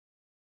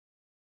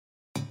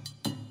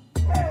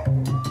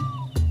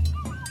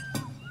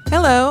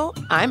Hello,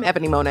 I'm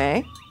Ebony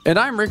Monet. And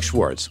I'm Rick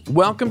Schwartz.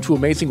 Welcome to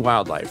Amazing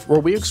Wildlife, where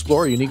we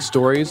explore unique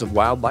stories of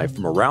wildlife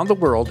from around the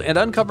world and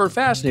uncover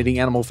fascinating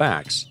animal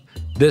facts.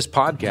 This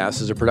podcast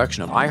is a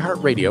production of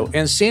iHeartRadio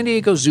and San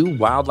Diego Zoo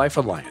Wildlife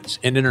Alliance,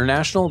 an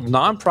international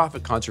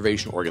nonprofit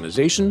conservation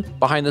organization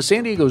behind the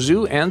San Diego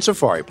Zoo and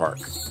Safari Park.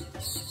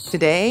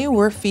 Today,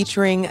 we're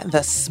featuring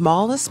the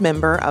smallest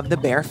member of the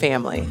bear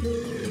family.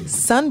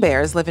 Sun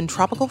bears live in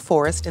tropical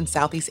forest in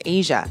Southeast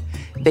Asia.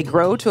 They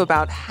grow to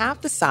about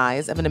half the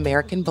size of an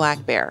American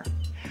black bear.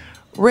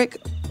 Rick,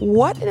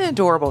 what an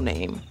adorable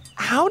name.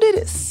 How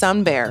did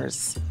sun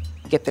bears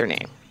get their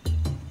name?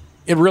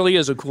 It really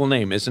is a cool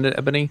name, isn't it,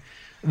 Ebony?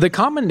 The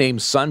common name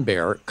sun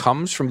bear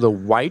comes from the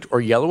white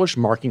or yellowish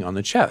marking on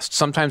the chest,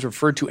 sometimes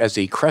referred to as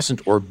a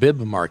crescent or bib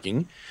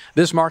marking.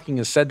 This marking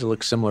is said to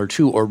look similar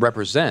to or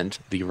represent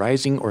the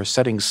rising or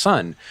setting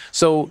sun,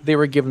 so they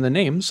were given the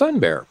name sun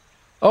bear.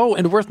 Oh,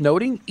 and worth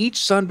noting, each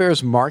sun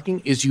bear's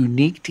marking is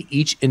unique to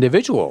each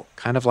individual,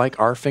 kind of like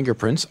our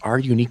fingerprints are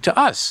unique to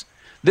us.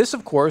 This,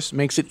 of course,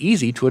 makes it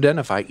easy to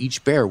identify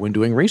each bear when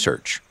doing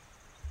research.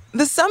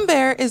 The sun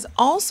bear is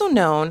also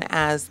known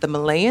as the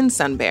Malayan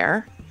sun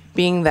bear,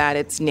 being that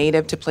it's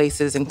native to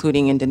places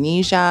including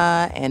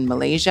Indonesia and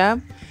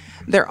Malaysia.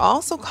 They're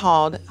also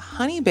called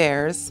honey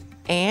bears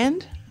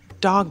and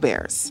dog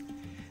bears.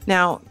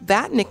 Now,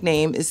 that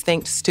nickname is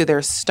thanks to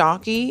their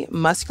stocky,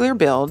 muscular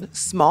build,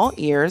 small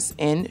ears,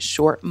 and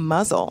short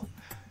muzzle.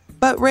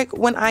 But Rick,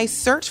 when I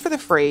searched for the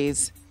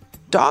phrase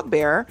dog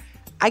bear,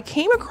 I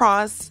came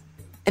across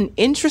an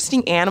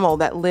interesting animal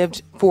that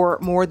lived for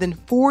more than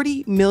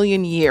 40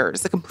 million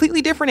years, a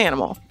completely different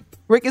animal.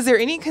 Rick, is there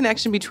any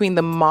connection between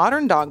the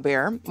modern dog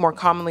bear, more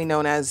commonly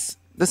known as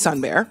the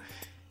sun bear,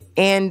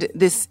 and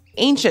this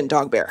ancient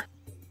dog bear?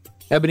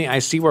 Ebony, I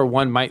see where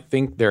one might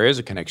think there is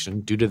a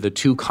connection due to the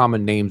two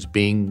common names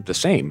being the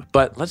same,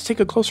 but let's take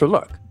a closer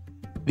look.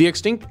 The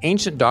extinct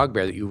ancient dog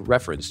bear that you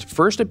referenced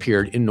first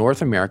appeared in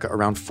North America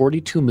around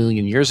 42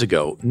 million years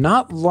ago,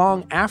 not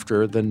long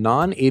after the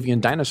non-avian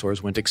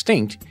dinosaurs went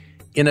extinct,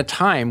 in a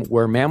time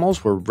where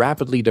mammals were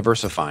rapidly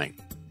diversifying.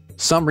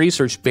 Some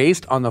research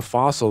based on the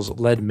fossils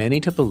led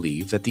many to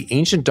believe that the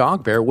ancient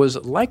dog bear was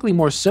likely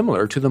more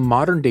similar to the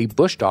modern-day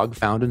bush dog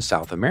found in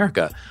South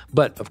America,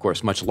 but of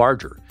course much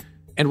larger.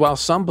 And while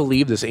some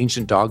believe this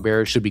ancient dog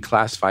bear should be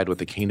classified with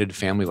the canid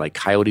family like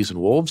coyotes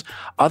and wolves,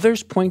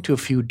 others point to a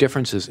few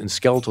differences in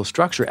skeletal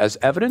structure as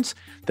evidence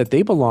that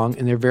they belong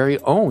in their very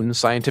own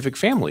scientific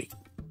family.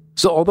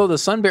 So although the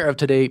sun bear of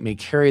today may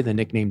carry the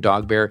nickname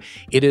dog bear,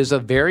 it is a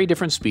very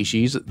different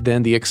species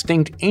than the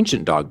extinct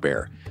ancient dog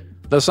bear.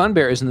 The sun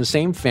bear is in the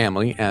same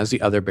family as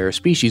the other bear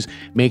species,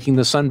 making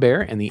the sun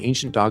bear and the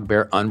ancient dog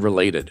bear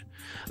unrelated.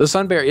 The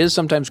sun bear is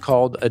sometimes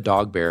called a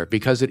dog bear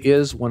because it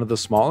is one of the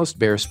smallest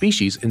bear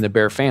species in the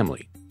bear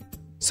family.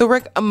 So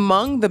Rick,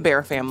 among the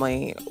bear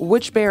family,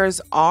 which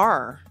bears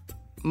are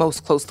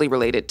most closely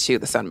related to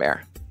the sun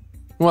bear?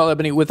 Well,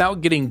 Ebony,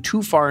 without getting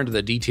too far into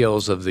the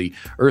details of the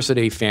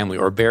Ursidae family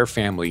or bear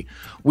family,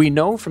 we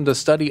know from the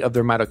study of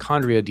their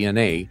mitochondria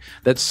DNA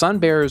that sun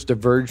bears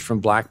diverged from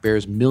black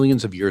bears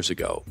millions of years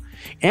ago.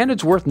 And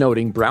it's worth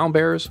noting brown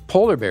bears,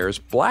 polar bears,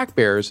 black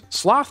bears,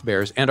 sloth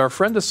bears, and our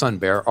friend the sun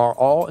bear are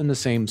all in the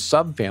same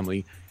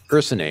subfamily,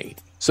 Ursinae.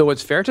 So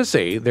it's fair to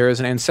say there is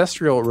an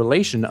ancestral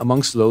relation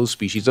amongst those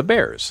species of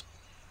bears.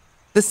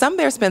 The sun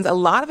bear spends a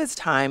lot of its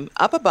time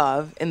up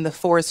above in the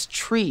forest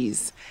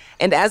trees.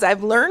 And as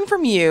I've learned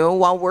from you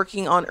while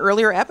working on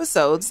earlier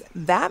episodes,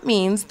 that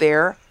means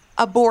they're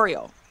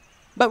arboreal.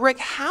 But Rick,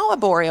 how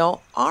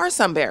arboreal are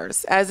sun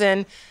bears? As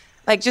in,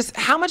 just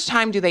how much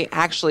time do they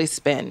actually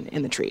spend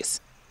in the trees?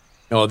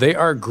 Oh, they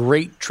are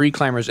great tree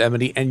climbers,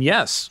 Ebony. And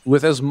yes,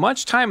 with as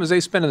much time as they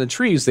spend in the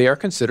trees, they are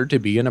considered to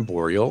be an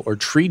arboreal or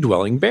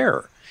tree-dwelling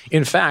bear.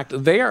 In fact,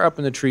 they are up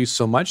in the trees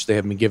so much they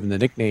have been given the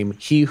nickname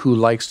 "he who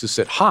likes to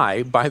sit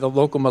high" by the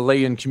local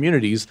Malayan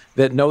communities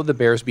that know the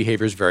bear's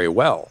behaviors very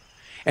well.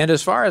 And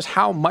as far as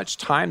how much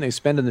time they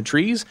spend in the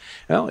trees,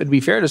 well, it'd be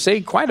fair to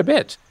say quite a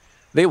bit.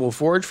 They will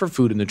forage for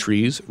food in the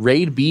trees,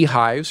 raid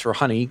beehives for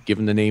honey,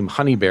 given the name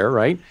honey bear,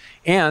 right?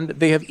 And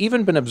they have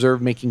even been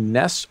observed making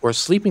nests or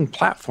sleeping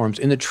platforms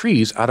in the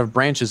trees out of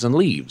branches and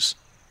leaves.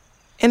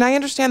 And I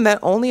understand that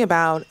only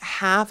about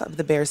half of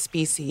the bear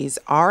species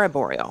are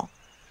arboreal.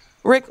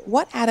 Rick,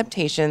 what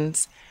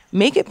adaptations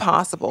make it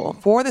possible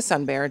for the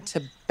sun bear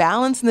to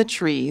balance in the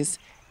trees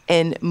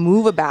and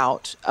move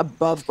about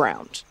above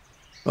ground?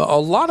 Well, a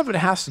lot of it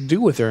has to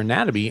do with their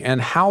anatomy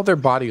and how their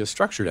body is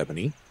structured,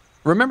 Ebony.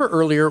 Remember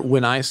earlier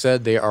when I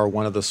said they are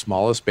one of the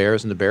smallest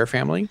bears in the bear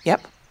family?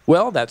 Yep.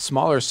 Well, that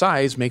smaller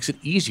size makes it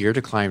easier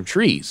to climb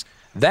trees.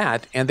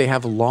 That, and they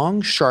have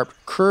long, sharp,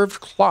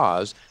 curved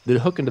claws that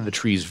hook into the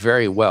trees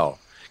very well.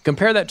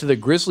 Compare that to the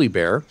grizzly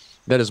bear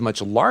that is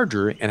much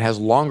larger and has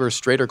longer,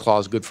 straighter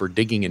claws good for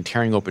digging and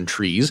tearing open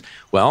trees.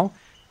 Well,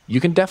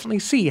 you can definitely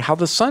see how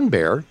the sun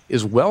bear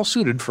is well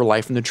suited for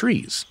life in the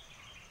trees.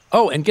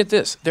 Oh, and get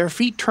this, their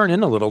feet turn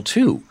in a little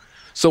too.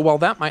 So while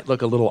that might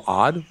look a little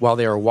odd while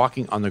they are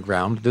walking on the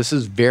ground, this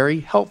is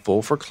very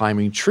helpful for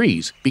climbing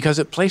trees because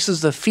it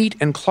places the feet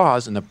and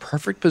claws in the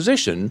perfect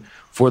position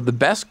for the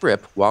best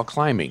grip while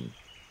climbing.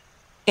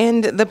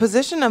 And the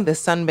position of the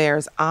sun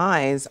bear's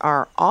eyes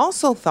are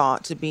also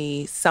thought to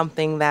be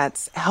something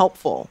that's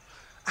helpful.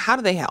 How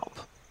do they help?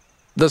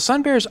 The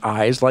sun bear's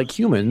eyes, like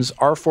humans,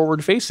 are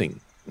forward-facing.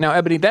 Now,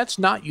 Ebony, that's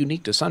not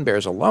unique to sun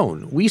bears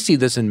alone. We see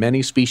this in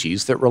many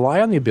species that rely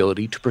on the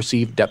ability to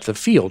perceive depth of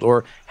field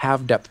or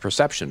have depth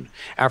perception.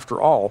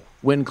 After all,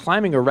 when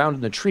climbing around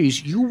in the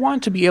trees, you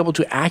want to be able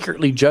to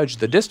accurately judge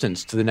the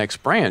distance to the next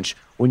branch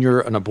when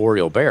you're an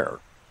arboreal bear.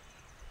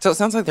 So it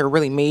sounds like they're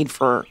really made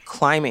for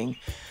climbing.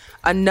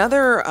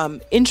 Another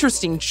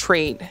interesting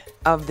trait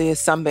of the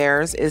sun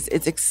bears is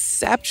its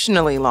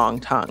exceptionally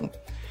long tongue.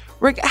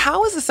 Rick,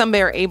 how is the sun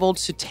bear able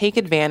to take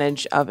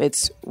advantage of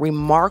its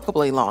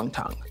remarkably long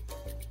tongue?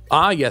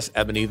 Yes,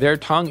 Ebony, their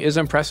tongue is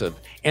impressive.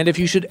 And if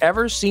you should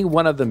ever see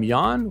one of them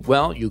yawn,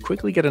 well, you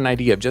quickly get an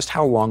idea of just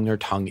how long their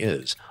tongue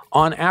is.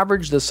 On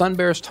average, the sun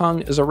bear's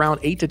tongue is around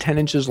 8 to 10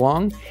 inches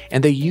long,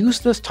 and they use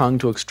this tongue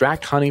to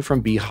extract honey from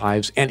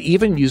beehives and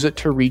even use it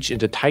to reach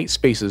into tight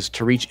spaces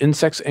to reach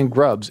insects and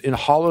grubs in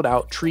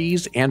hollowed-out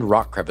trees and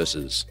rock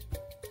crevices.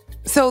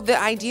 So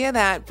the idea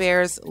that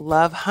bears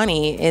love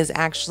honey is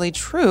actually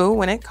true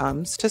when it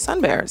comes to sun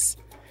bears.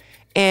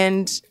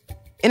 And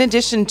in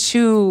addition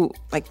to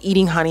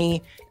eating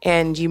honey,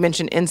 and you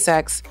mentioned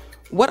insects,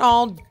 what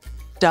all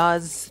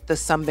does the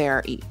sun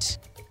bear eat?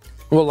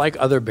 Well, like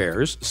other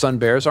bears, sun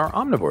bears are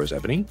omnivores,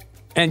 Ebony.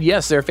 And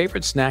yes, their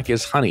favorite snack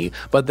is honey,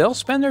 but they'll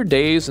spend their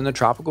days in the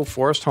tropical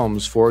forest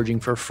homes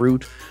foraging for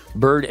fruit,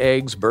 bird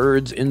eggs,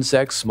 birds,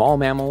 insects, small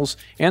mammals,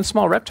 and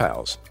small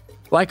reptiles.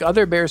 Like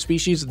other bear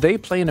species, they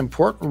play an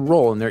important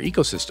role in their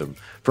ecosystem,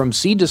 from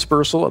seed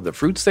dispersal of the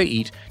fruits they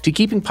eat to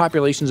keeping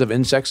populations of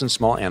insects and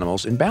small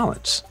animals in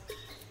balance.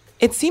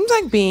 It seems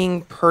like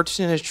being perched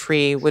in a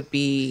tree would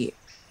be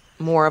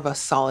more of a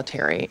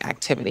solitary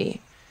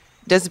activity.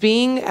 Does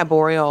being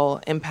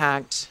arboreal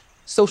impact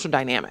social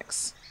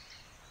dynamics?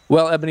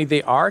 Well, Ebony,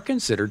 they are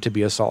considered to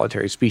be a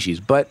solitary species,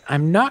 but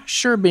I'm not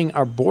sure being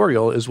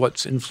arboreal is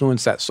what's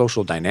influenced that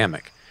social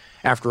dynamic.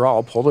 After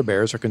all, polar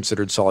bears are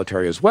considered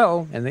solitary as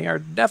well, and they are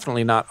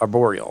definitely not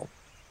arboreal.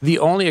 The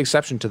only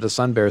exception to the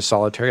sun bear's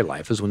solitary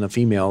life is when the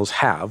females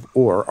have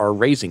or are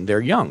raising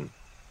their young.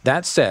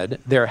 That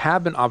said, there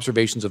have been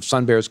observations of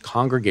sun bears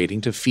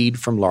congregating to feed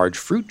from large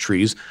fruit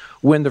trees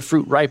when the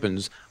fruit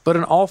ripens, but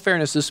in all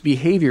fairness, this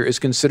behavior is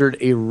considered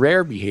a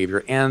rare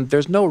behavior, and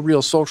there's no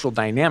real social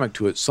dynamic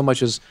to it so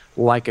much as,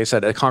 like I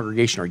said, a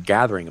congregation or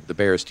gathering of the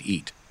bears to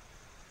eat.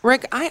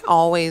 Rick, I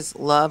always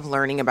love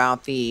learning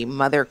about the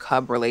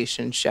mother-cub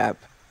relationship.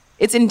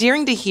 It's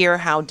endearing to hear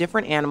how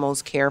different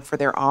animals care for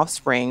their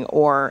offspring,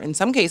 or in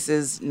some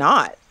cases,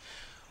 not.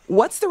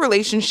 What's the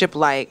relationship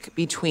like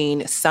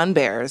between sun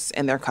bears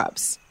and their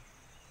cubs?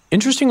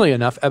 Interestingly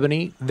enough,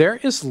 Ebony, there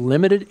is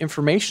limited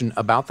information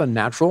about the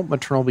natural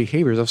maternal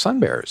behaviors of sun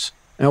bears.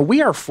 Now,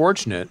 we are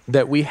fortunate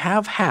that we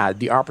have had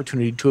the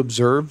opportunity to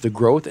observe the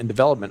growth and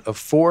development of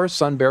 4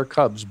 sun bear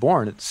cubs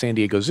born at the San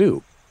Diego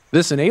Zoo.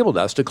 This enabled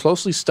us to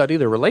closely study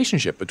the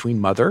relationship between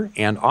mother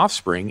and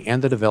offspring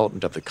and the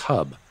development of the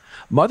cub.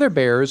 Mother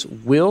bears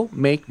will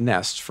make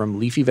nests from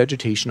leafy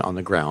vegetation on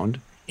the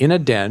ground, in a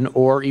den,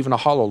 or even a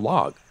hollow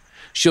log.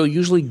 She'll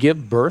usually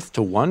give birth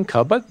to 1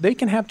 cub, but they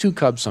can have 2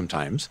 cubs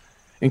sometimes.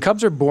 And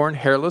cubs are born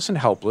hairless and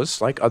helpless,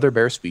 like other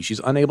bear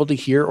species, unable to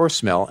hear or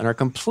smell, and are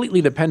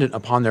completely dependent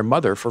upon their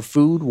mother for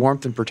food,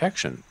 warmth, and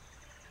protection.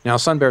 Now,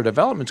 sun bear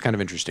development is kind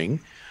of interesting.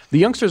 The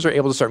youngsters are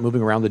able to start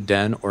moving around the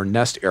den or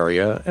nest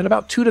area at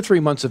about 2 to 3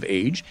 months of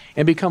age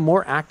and become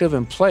more active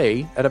and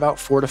play at about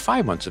 4 to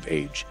 5 months of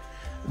age.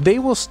 They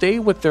will stay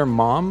with their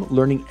mom,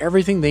 learning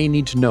everything they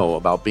need to know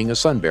about being a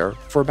sun bear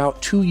for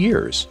about 2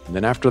 years. And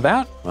then after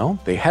that, well,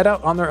 they head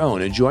out on their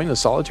own, enjoying the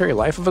solitary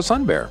life of a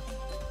sun bear.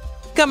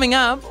 Coming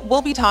up,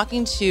 we'll be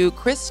talking to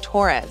Chris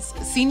Torres,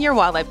 Senior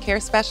Wildlife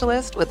Care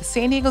Specialist with the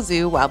San Diego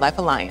Zoo Wildlife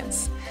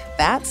Alliance.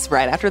 That's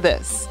right after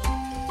this.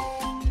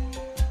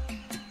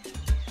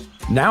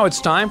 Now it's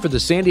time for the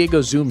San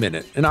Diego Zoo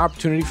Minute, an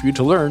opportunity for you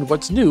to learn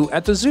what's new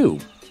at the zoo.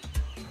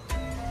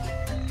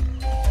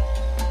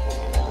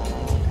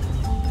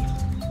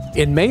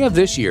 In May of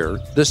this year,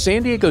 the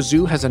San Diego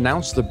Zoo has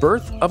announced the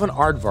birth of an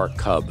aardvark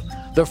cub,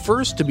 the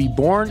first to be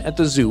born at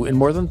the zoo in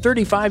more than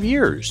 35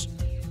 years.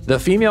 The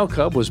female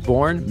cub was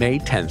born May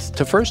 10th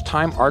to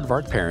first-time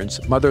aardvark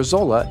parents Mother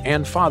Zola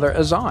and Father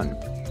Azan.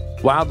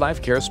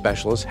 Wildlife care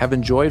specialists have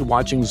enjoyed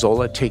watching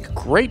Zola take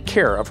great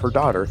care of her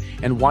daughter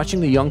and watching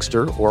the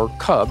youngster, or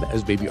cub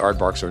as baby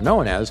aardvarks are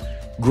known as,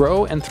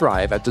 grow and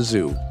thrive at the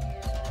zoo.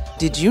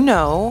 Did you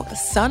know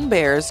sun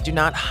bears do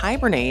not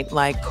hibernate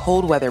like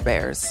cold weather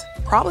bears?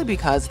 Probably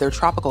because their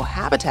tropical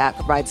habitat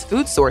provides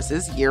food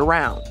sources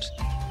year-round.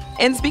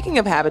 And speaking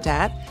of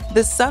habitat,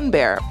 the sun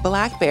bear,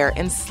 black bear,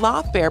 and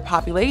sloth bear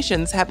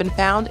populations have been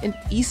found in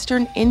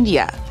eastern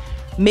India,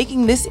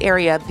 making this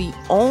area the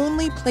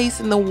only place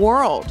in the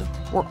world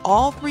where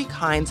all 3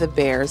 kinds of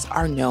bears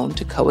are known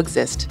to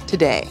coexist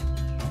today.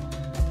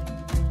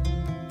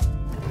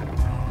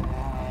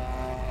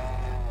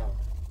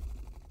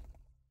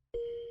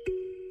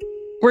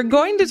 We're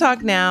going to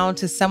talk now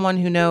to someone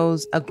who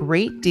knows a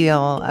great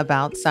deal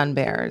about sun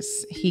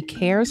bears. He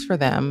cares for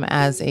them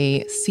as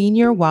a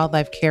senior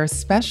wildlife care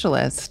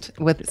specialist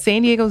with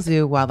San Diego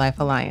Zoo Wildlife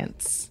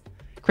Alliance.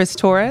 Chris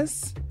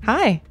Torres,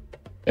 hi.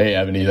 Hey,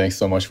 Ebony, thanks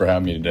so much for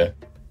having me today.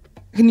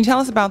 Can you tell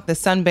us about the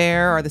sun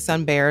bear or the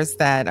sun bears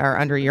that are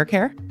under your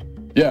care?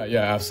 Yeah,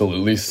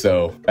 absolutely.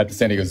 So at the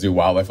San Diego Zoo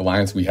Wildlife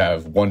Alliance, we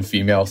have one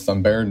female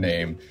sun bear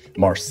named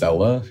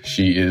Marcella.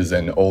 She is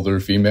an older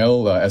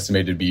female,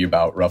 estimated to be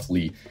about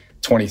roughly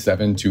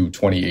 27 to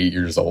 28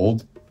 years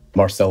old.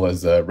 Marcella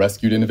is a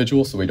rescued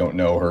individual, so we don't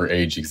know her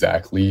age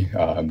exactly,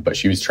 but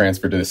she was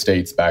transferred to the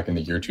States back in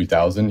the year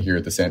 2000 here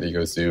at the San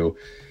Diego Zoo.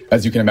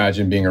 As you can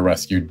imagine, being a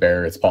rescued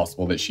bear, it's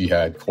possible that she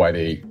had quite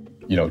a,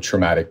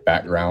 traumatic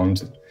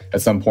background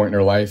at some point in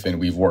her life, and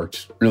we've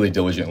worked really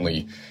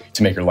diligently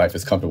to make her life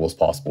as comfortable as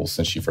possible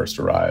since she first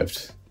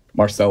arrived.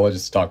 Marcella,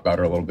 just to talk about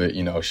her a little bit,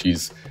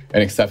 she's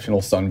an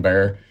exceptional sun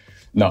bear.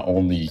 Not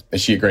only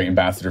is she a great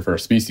ambassador for her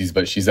species,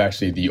 but she's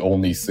actually the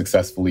only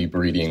successfully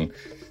breeding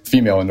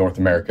female in North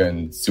America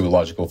in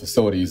zoological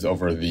facilities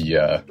over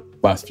the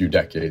last few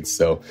decades.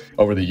 So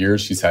over the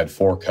years, she's had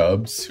 4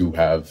 cubs who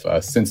have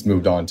since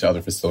moved on to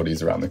other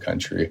facilities around the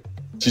country.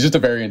 She's just a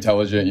very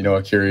intelligent,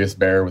 a curious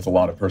bear with a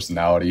lot of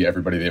personality.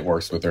 Everybody that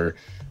works with her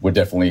would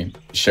definitely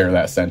share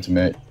that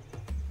sentiment.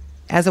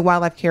 As a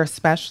wildlife care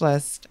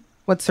specialist,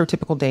 what's her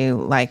typical day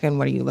like and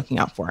what are you looking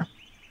out for?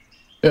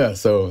 Yeah,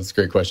 so it's a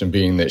great question.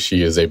 Being that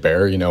she is a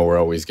bear, we're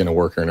always going to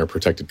work her in a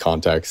protected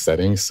contact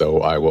setting.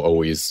 So I will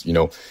always,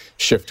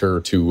 shift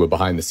her to a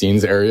behind the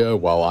scenes area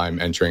while I'm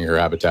entering her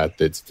habitat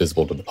that's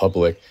visible to the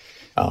public.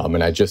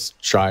 And I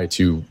just try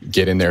to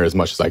get in there as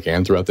much as I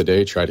can throughout the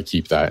day, try to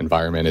keep that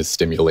environment as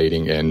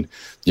stimulating and,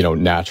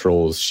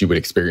 natural as she would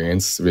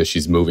experience as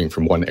she's moving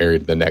from one area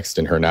to the next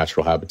in her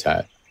natural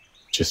habitat.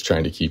 Just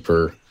trying to keep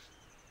her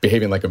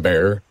behaving like a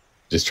bear,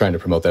 just trying to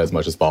promote that as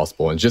much as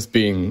possible. And just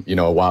being,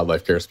 a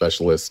wildlife care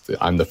specialist,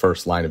 I'm the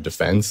first line of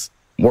defense.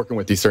 Working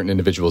with these certain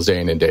individuals day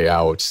in and day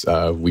out,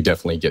 we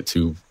definitely get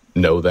to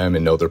know them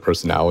and know their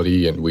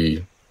personality, and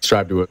we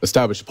strive to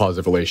establish a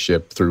positive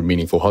relationship through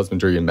meaningful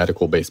husbandry and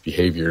medical-based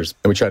behaviors.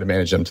 And we try to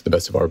manage them to the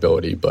best of our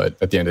ability. But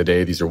at the end of the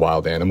day, these are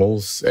wild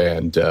animals.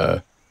 And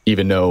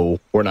even though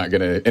we're not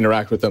going to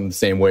interact with them the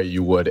same way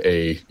you would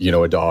a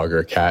dog or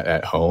a cat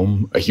at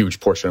home, a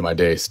huge portion of my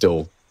day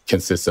still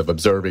consists of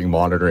observing,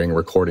 monitoring,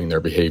 recording their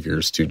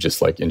behaviors to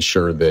just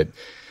ensure that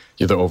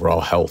their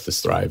overall health is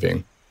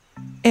thriving.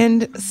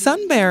 And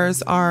sun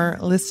bears are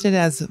listed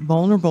as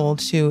vulnerable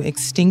to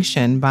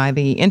extinction by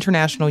the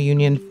International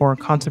Union for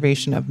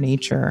Conservation of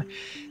Nature.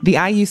 The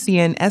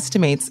IUCN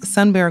estimates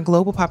sun bear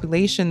global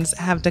populations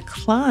have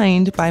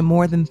declined by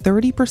more than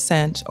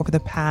 30% over the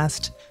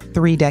past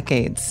 3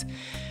 decades.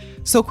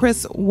 So,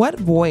 Chris, what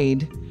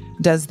void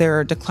does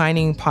their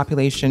declining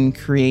population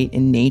create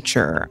in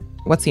nature?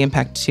 What's the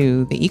impact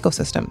to the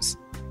ecosystems?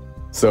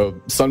 So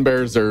sun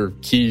bears are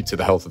key to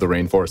the health of the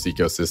rainforest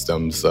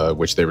ecosystems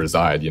which they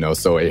reside,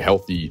 So a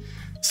healthy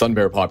sun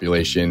bear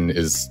population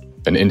is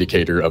an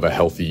indicator of a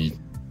healthy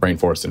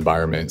rainforest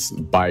environment.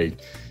 By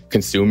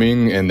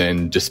consuming and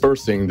then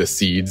dispersing the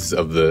seeds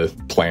of the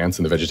plants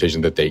and the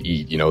vegetation that they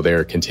eat,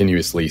 they're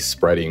continuously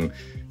spreading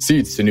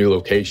seeds to new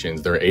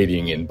locations. They're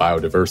aiding in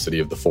biodiversity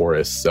of the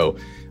forest. So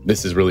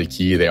this is really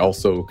key. They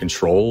also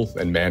control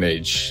and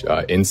manage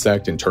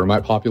insect and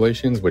termite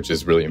populations, which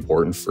is really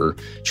important for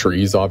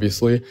trees,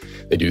 obviously.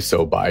 They do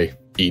so by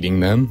eating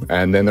them.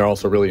 And then they're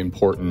also really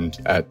important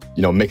at,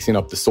 mixing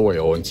up the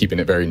soil and keeping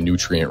it very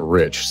nutrient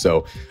rich.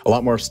 So a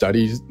lot more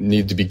studies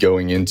need to be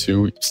going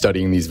into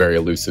studying these very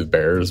elusive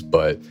bears.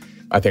 But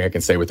I think I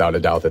can say without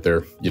a doubt that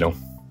they're,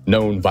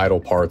 known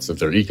vital parts of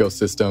their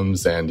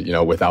ecosystems. And,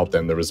 without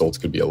them, the results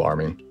could be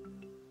alarming.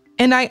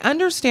 And I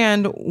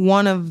understand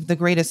one of the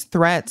greatest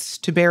threats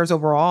to bears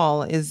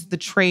overall is the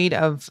trade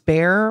of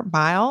bear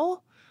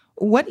bile.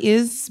 What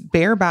is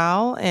bear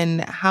bile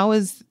and how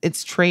is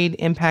its trade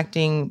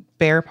impacting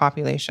bear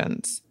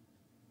populations?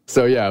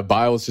 So yeah,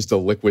 bile is just a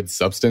liquid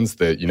substance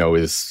that,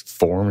 is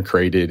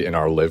created in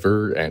our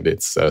liver, and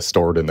it's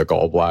stored in the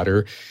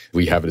gallbladder.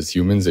 We have it as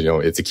humans.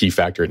 It's a key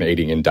factor in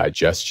aiding in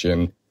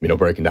digestion,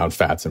 breaking down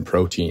fats and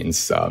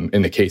proteins.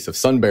 In the case of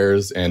sun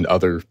bears and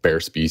other bear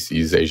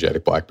species,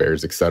 Asiatic black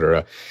bears,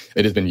 etc.,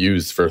 it has been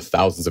used for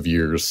thousands of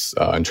years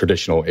in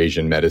traditional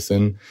Asian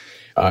medicine.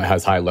 It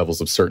has high levels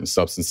of certain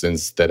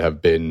substances that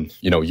have been,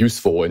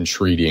 useful in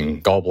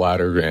treating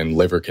gallbladder and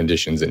liver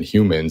conditions in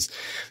humans.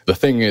 The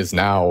thing is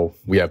now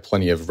we have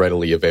plenty of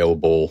readily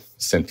available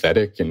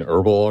synthetic and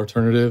herbal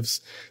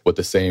alternatives with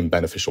the same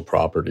beneficial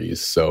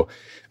properties. So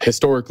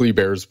historically,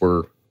 bears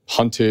were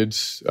hunted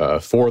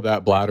for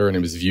that bladder, and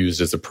it was used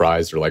as a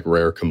prized or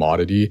rare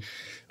commodity.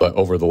 But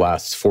over the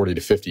last 40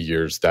 to 50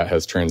 years, that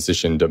has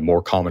transitioned to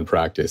more common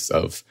practice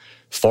of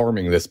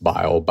farming this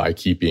bile by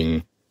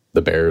keeping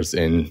the bears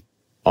in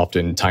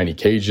often tiny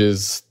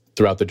cages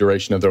throughout the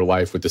duration of their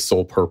life with the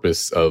sole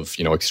purpose of,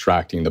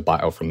 extracting the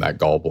bile from that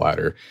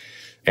gallbladder.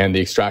 And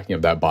the extracting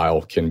of that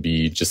bile can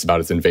be just about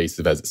as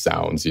invasive as it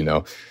sounds.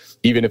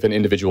 even if an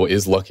individual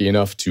is lucky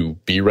enough to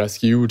be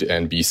rescued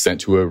and be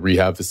sent to a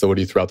rehab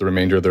facility throughout the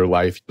remainder of their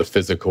life, the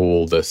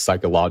physical, the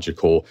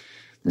psychological,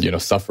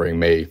 suffering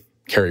may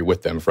carry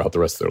with them throughout the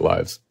rest of their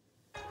lives.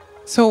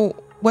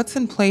 So what's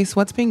in place?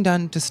 What's being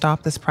done to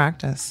stop this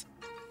practice?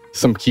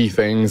 Some key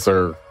things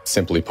are,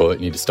 simply put,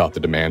 you need to stop the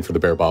demand for the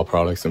bear bile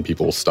products and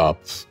people will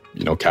stop,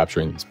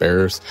 capturing these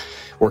bears.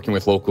 Working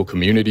with local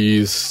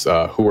communities,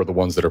 who are the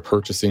ones that are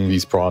purchasing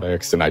these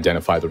products, and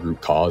identify the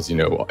root cause,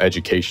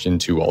 education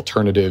to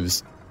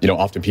alternatives.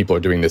 Often people are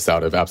doing this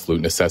out of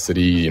absolute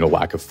necessity,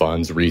 lack of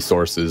funds,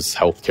 resources,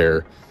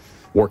 healthcare.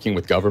 Working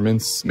with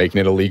governments, making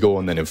it illegal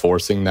and then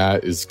enforcing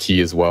that is key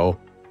as well.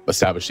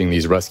 Establishing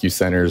these rescue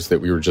centers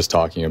that we were just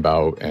talking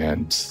about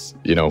and,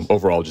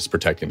 overall just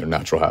protecting their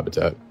natural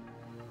habitat.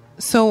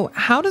 So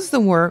how does the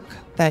work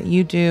that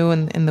you do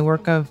and the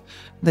work of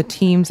the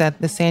teams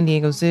at the San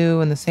Diego Zoo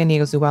and the San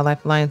Diego Zoo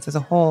Wildlife Alliance as a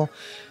whole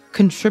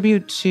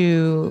contribute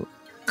to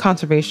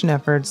conservation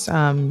efforts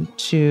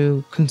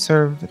to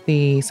conserve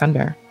the sun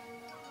bear?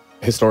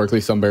 Historically,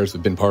 sun bears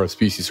have been part of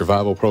species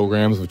survival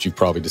programs, which you've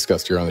probably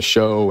discussed here on the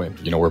show. And,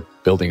 we're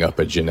building up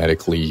a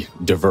genetically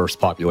diverse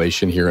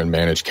population here in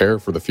managed care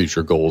for the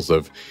future goals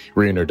of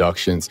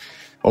reintroductions.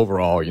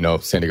 Overall,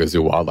 San Diego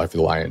Zoo Wildlife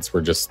Alliance,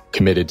 we're just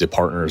committed to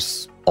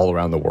partners all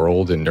around the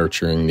world and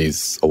nurturing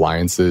these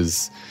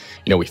alliances.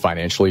 We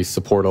financially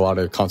support a lot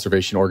of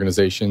conservation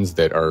organizations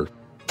that are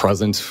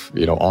present,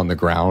 on the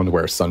ground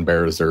where sun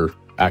bears are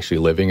actually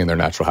living in their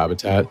natural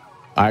habitat.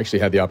 I actually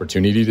had the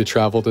opportunity to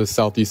travel to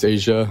Southeast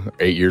Asia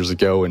 8 years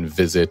ago and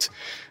visit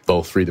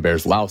both Free the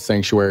Bears Laos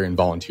Sanctuary and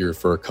volunteer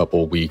for a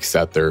couple weeks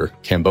at their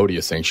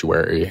Cambodia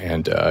Sanctuary.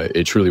 And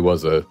it truly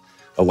was a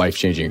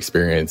life-changing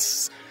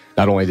experience.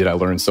 Not only did I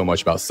learn so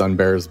much about sun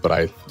bears, but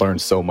I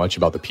learned so much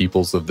about the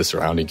peoples of the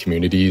surrounding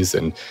communities.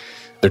 And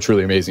they're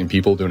truly amazing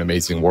people doing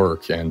amazing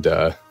work. And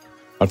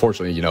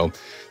unfortunately,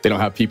 they don't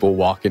have people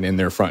walking in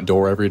their front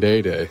door every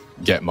day to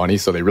get money.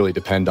 So they really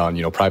depend on,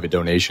 private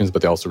donations,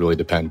 but they also really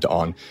depend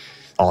on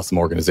awesome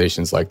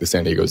organizations like the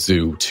San Diego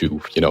Zoo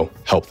to,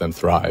 help them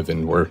thrive.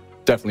 And we're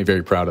definitely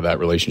very proud of that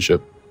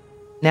relationship.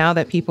 Now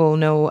that people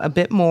know a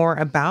bit more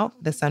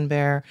about the sun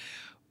bear,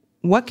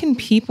 what can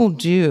people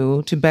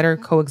do to better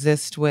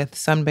coexist with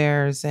sun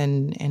bears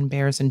and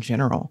bears in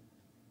general?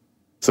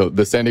 So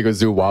the San Diego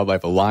Zoo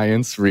Wildlife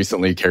Alliance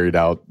recently carried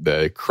out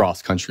the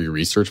cross-country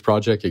research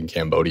project in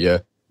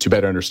Cambodia to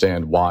better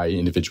understand why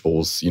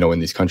individuals, in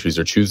these countries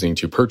are choosing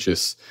to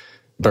purchase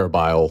bear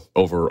bile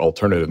over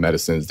alternative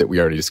medicines that we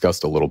already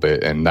discussed a little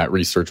bit. And that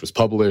research was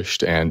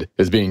published and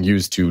is being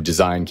used to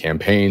design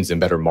campaigns and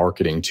better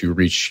marketing to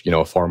reach,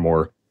 a far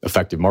more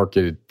effective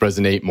market,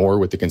 resonate more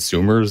with the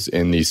consumers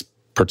in these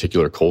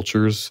particular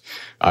cultures.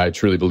 I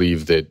truly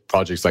believe that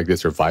projects like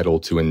this are vital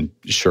to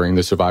ensuring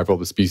the survival of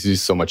the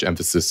species. So much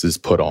emphasis is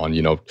put on,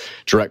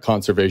 direct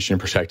conservation,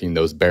 protecting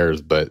those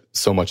bears, but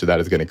so much of that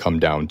is going to come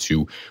down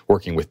to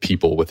working with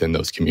people within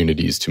those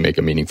communities to make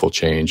a meaningful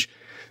change.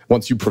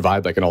 Once you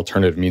provide like an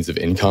alternative means of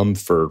income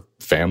for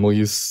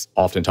families,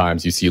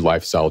 oftentimes you see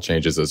lifestyle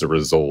changes as a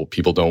result.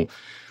 People don't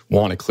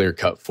want a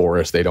clear-cut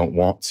forest. They don't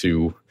want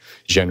to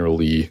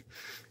generally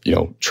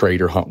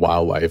trade or hunt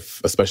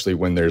wildlife, especially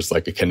when there's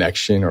like a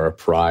connection or a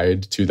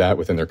pride to that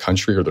within their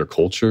country or their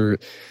culture.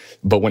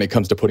 But when it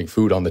comes to putting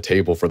food on the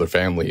table for their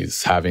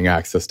families, having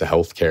access to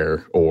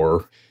healthcare,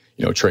 or,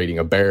 trading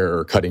a bear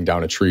or cutting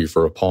down a tree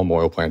for a palm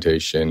oil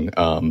plantation,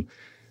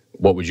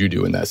 what would you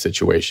do in that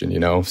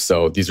situation?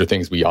 So these are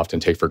things we often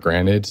take for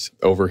granted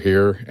over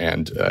here.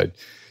 And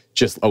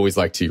just always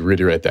like to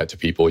reiterate that to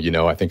people.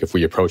 I think if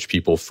we approach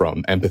people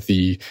from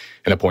empathy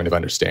and a point of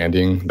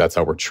understanding, that's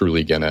how we're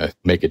truly going to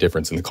make a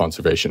difference in the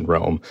conservation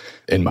realm,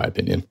 in my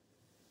opinion.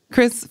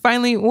 Chris,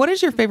 finally, what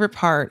is your favorite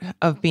part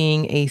of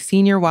being a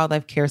senior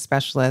wildlife care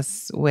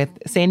specialist with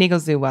San Diego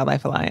Zoo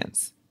Wildlife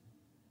Alliance?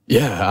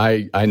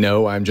 Yeah, I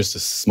know I'm just a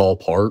small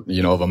part,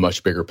 of a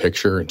much bigger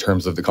picture in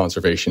terms of the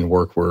conservation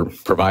work we're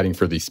providing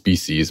for these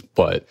species.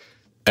 But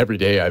every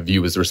day I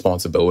view as a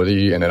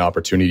responsibility and an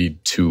opportunity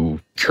to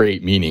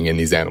create meaning in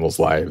these animals'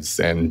 lives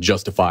and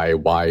justify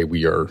why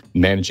we are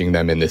managing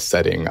them in this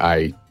setting.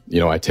 I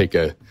take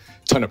a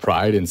ton of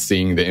pride in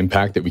seeing the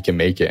impact that we can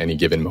make at any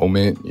given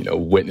moment,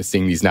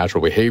 witnessing these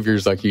natural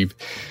behaviors I keep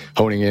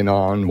honing in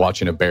on,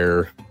 watching a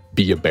bear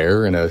be a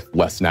bear in a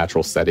less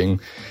natural setting,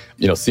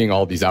 seeing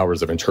all these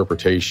hours of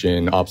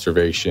interpretation,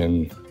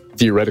 observation,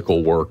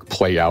 theoretical work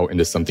play out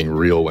into something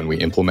real when we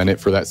implement it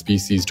for that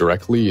species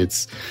directly.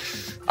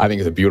 I think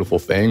it's a beautiful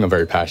thing. I'm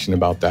very passionate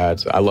about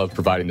that. I love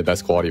providing the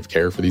best quality of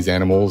care for these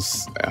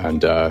animals.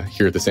 And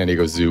here at the San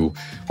Diego Zoo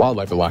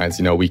Wildlife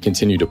Alliance, we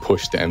continue to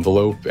push the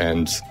envelope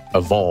and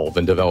evolve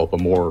and develop a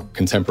more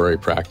contemporary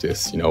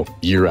practice,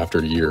 year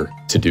after year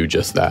to do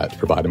just that,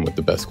 provide them with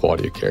the best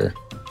quality of care.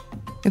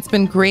 It's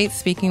been great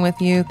speaking with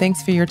you.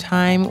 Thanks for your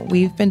time.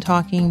 We've been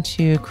talking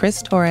to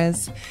Chris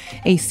Torres,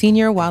 a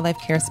senior wildlife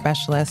care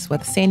specialist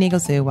with San Diego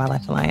Zoo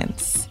Wildlife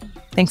Alliance.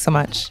 Thanks so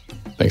much.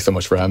 Thanks so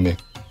much for having me.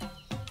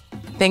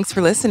 Thanks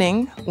for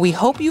listening. We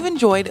hope you've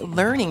enjoyed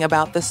learning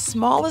about the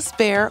smallest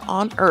bear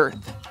on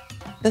Earth,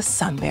 the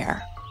sun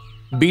bear.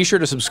 Be sure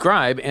to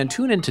subscribe and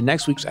tune in to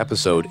next week's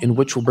episode, in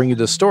which we'll bring you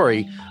the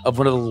story of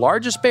one of the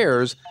largest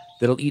bears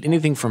that'll eat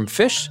anything from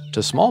fish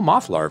to small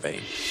moth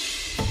larvae.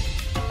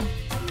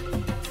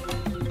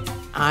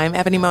 I'm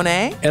Ebony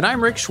Monet. And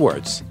I'm Rick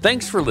Schwartz.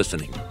 Thanks for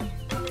listening.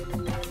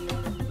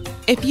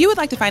 If you would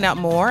like to find out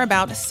more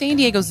about San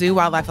Diego Zoo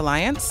Wildlife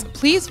Alliance,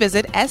 please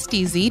visit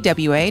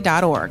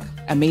sdzwa.org.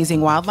 Amazing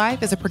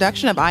Wildlife is a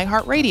production of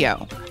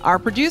iHeartRadio. Our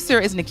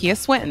producer is Nakia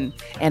Swinton,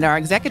 and our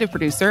executive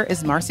producer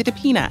is Marcy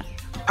DePina.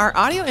 Our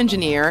audio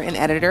engineer and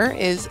editor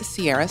is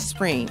Sierra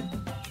Spreen.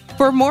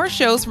 For more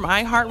shows from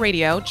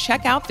iHeartRadio,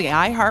 check out the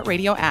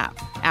iHeartRadio app,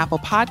 Apple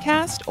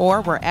Podcast,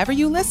 or wherever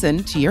you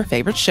listen to your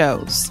favorite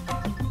shows.